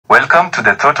Welcome to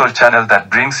the Throttle channel that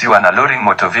brings you an alluring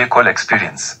motor vehicle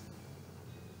experience.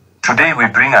 Today we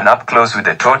bring an up close with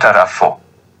the Toyota RAV4.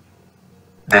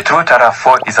 The Toyota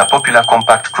RAV4 is a popular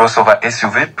compact crossover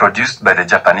SUV produced by the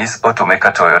Japanese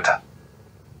automaker Toyota.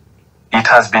 It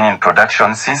has been in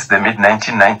production since the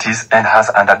mid-1990s and has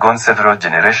undergone several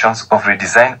generations of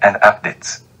redesign and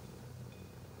updates.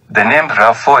 The name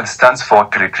RAV4 stands for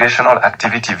Recreational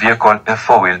Activity Vehicle, a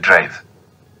four-wheel drive.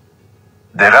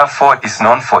 The RAV4 is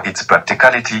known for its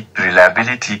practicality,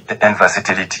 reliability, and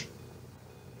versatility.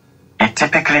 It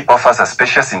typically offers a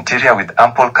spacious interior with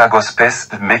ample cargo space,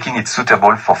 making it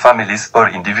suitable for families or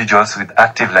individuals with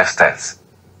active lifestyles.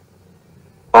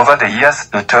 Over the years,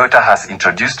 Toyota has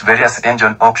introduced various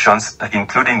engine options,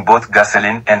 including both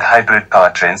gasoline and hybrid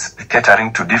powertrains,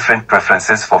 catering to different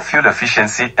preferences for fuel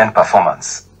efficiency and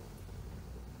performance.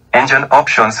 Engine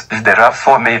options: the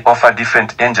RAV4 may offer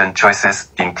different engine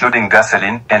choices, including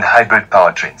gasoline and hybrid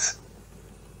powertrains.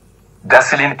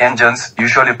 Gasoline engines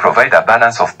usually provide a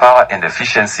balance of power and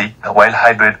efficiency, while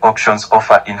hybrid options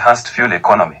offer enhanced fuel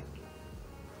economy.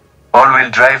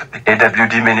 All-wheel drive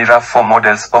 (AWD). Many RAV4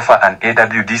 models offer an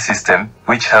AWD system,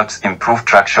 which helps improve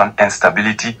traction and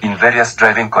stability in various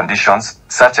driving conditions,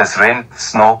 such as rain,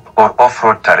 snow, or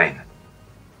off-road terrain.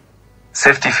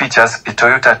 Safety features: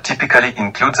 Toyota typically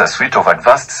includes a suite of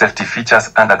advanced safety features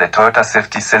under the Toyota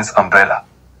Safety Sense umbrella.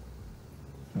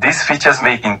 These features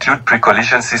may include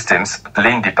pre-collision systems,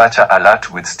 lane departure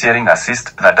alert with steering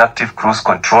assist, adaptive cruise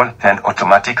control, and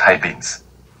automatic high beams.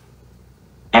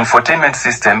 Infotainment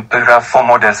system: RAV4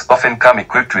 models often come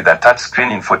equipped with a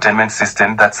touchscreen infotainment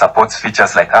system that supports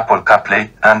features like Apple CarPlay,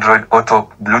 Android Auto,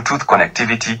 Bluetooth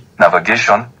connectivity,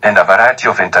 navigation, and a variety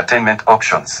of entertainment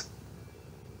options.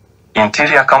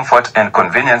 Interior comfort and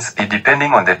convenience: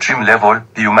 depending on the trim level,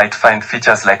 you might find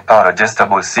features like power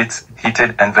adjustable seats,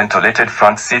 heated and ventilated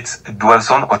front seats, dual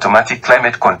zone automatic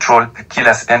climate control,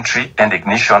 keyless entry and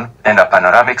ignition, and a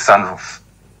panoramic sunroof.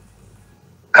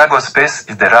 Cargo space: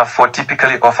 the RAV4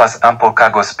 typically offers ample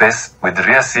cargo space, with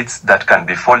rear seats that can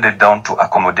be folded down to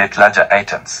accommodate larger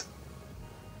items.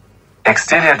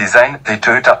 Exterior design: the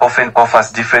Toyota often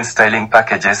offers different styling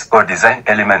packages or design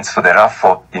elements for the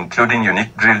RAV4, including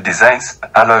unique grille designs,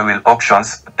 alloy wheel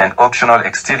options, and optional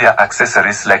exterior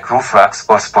accessories like roof racks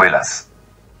or spoilers.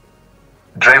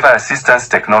 Driver assistance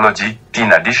technology: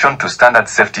 in addition to standard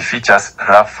safety features,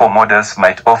 RAV4 models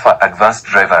might offer advanced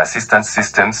driver assistance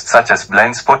systems such as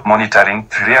blind spot monitoring,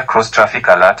 rear cross-traffic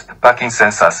alert, parking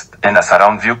sensors, and a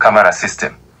surround view camera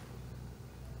system.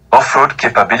 Off-road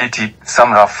capability: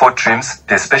 some RAV4 trims,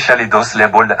 especially those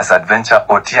labeled as Adventure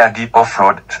or TRD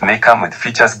Off-Road, may come with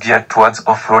features geared towards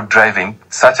off-road driving,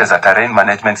 such as a terrain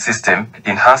management system,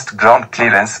 enhanced ground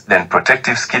clearance, and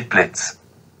protective skid plates.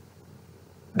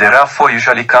 The RAV4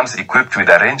 usually comes equipped with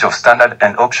a range of standard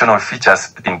and optional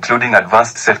features, including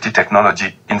advanced safety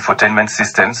technology, infotainment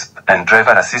systems, and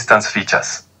driver assistance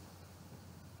features.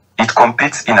 It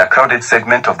competes in a crowded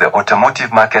segment of the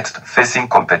automotive market, facing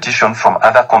competition from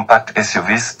other compact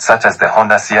SUVs such as the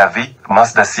Honda CR-V,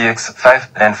 Mazda CX-5,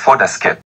 and Ford Escape.